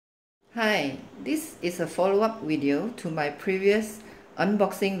Hi, this is a follow-up video to my previous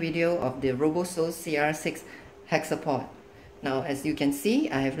unboxing video of the Robo-Soul CR-6 Hexapod. Now, as you can see,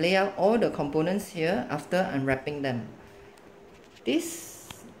 I have laid out all the components here after unwrapping them. These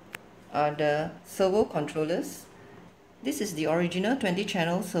are the servo controllers. This is the original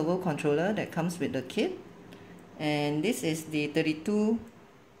 20-channel servo controller that comes with the kit. And this is the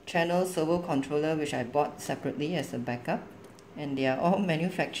 32-channel servo controller which I bought separately as a backup. And they are all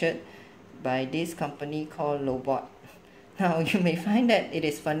manufactured by this company called Lobot. Now you may find that it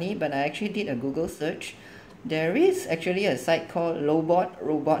is funny, but I actually did a Google search. There is actually a site called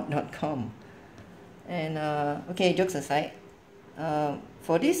lobotrobot.com. And okay, jokes aside,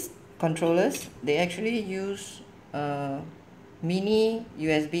 for these controllers, they actually use mini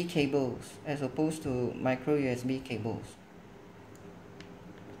USB cables as opposed to micro USB cables.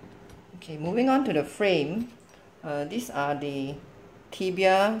 Okay, moving on to the frame. These are the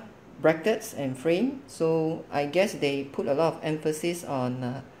tibia brackets and frame, so I guess they put a lot of emphasis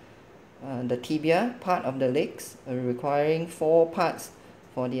on the tibia part of the legs, requiring 4 parts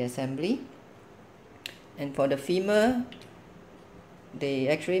for the assembly. And for the femur, they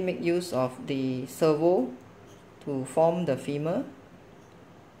actually make use of the servo to form the femur.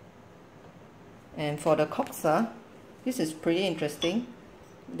 And for the coxa, this is pretty interesting.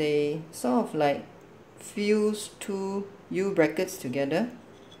 They sort of like fuse 2 U brackets together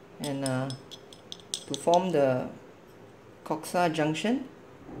and to form the coxa junction.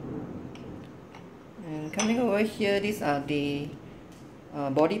 And coming over here, these are the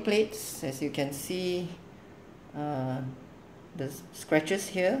body plates. As you can see, the scratches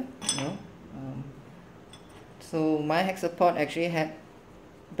here, so my Hexapod actually had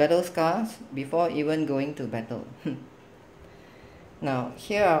battle scars before even going to battle. Now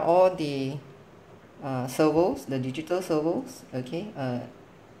here are all the servos, the digital servos. Okay,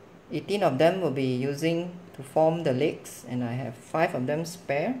 18 of them will be using to form the legs, and I have 5 of them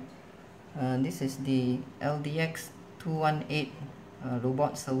spare. This is the LDX218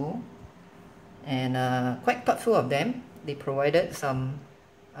 Lobot servo, and quite thoughtful of them. They provided some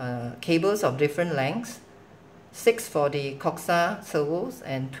cables of different lengths, 6 for the coxa servos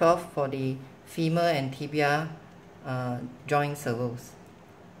and 12 for the femur and tibia joint servos.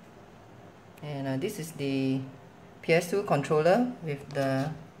 And this is the PS2 controller with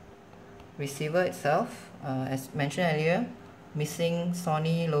the receiver itself. As mentioned earlier, missing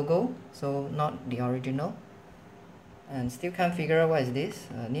Sony logo, so not the original. And still can't figure out what is this.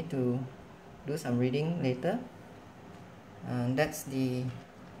 Need to do some reading later. And that's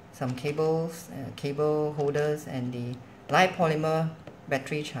some cables, cable holders, and the light polymer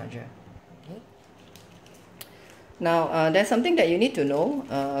battery charger. Okay. Now there's something that you need to know.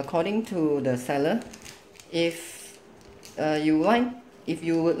 According to the seller, if you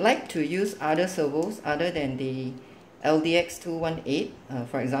would like to use other servos other than the LDX218,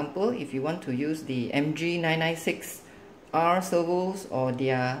 for example, if you want to use the MG996R servos or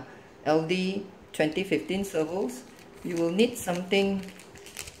their LD2015 servos, you will need something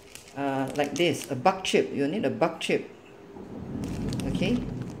like this, a buck chip. You'll need a buck chip. Okay,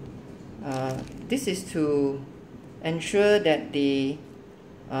 this is to ensure that the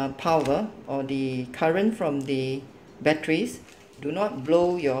power or the current from the batteries do not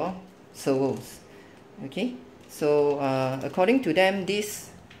blow your servos. Okay, so according to them, this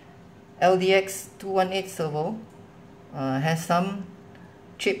LDX218 servo has some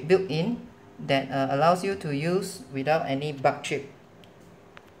chip built in that allows you to use without any buck chip.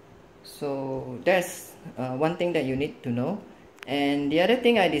 So that's one thing that you need to know. And the other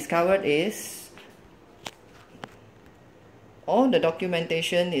thing I discovered is all the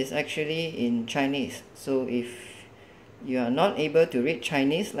documentation is actually in Chinese. So if you are not able to read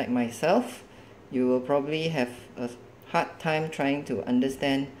Chinese like myself, you will probably have a hard time trying to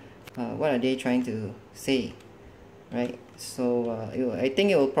understand what are they trying to say, right? So I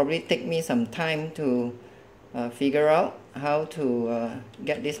think it will probably take me some time to figure out how to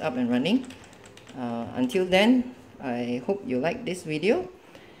get this up and running. Until then, I hope you like this video,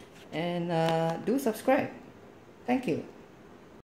 and do subscribe. Thank you.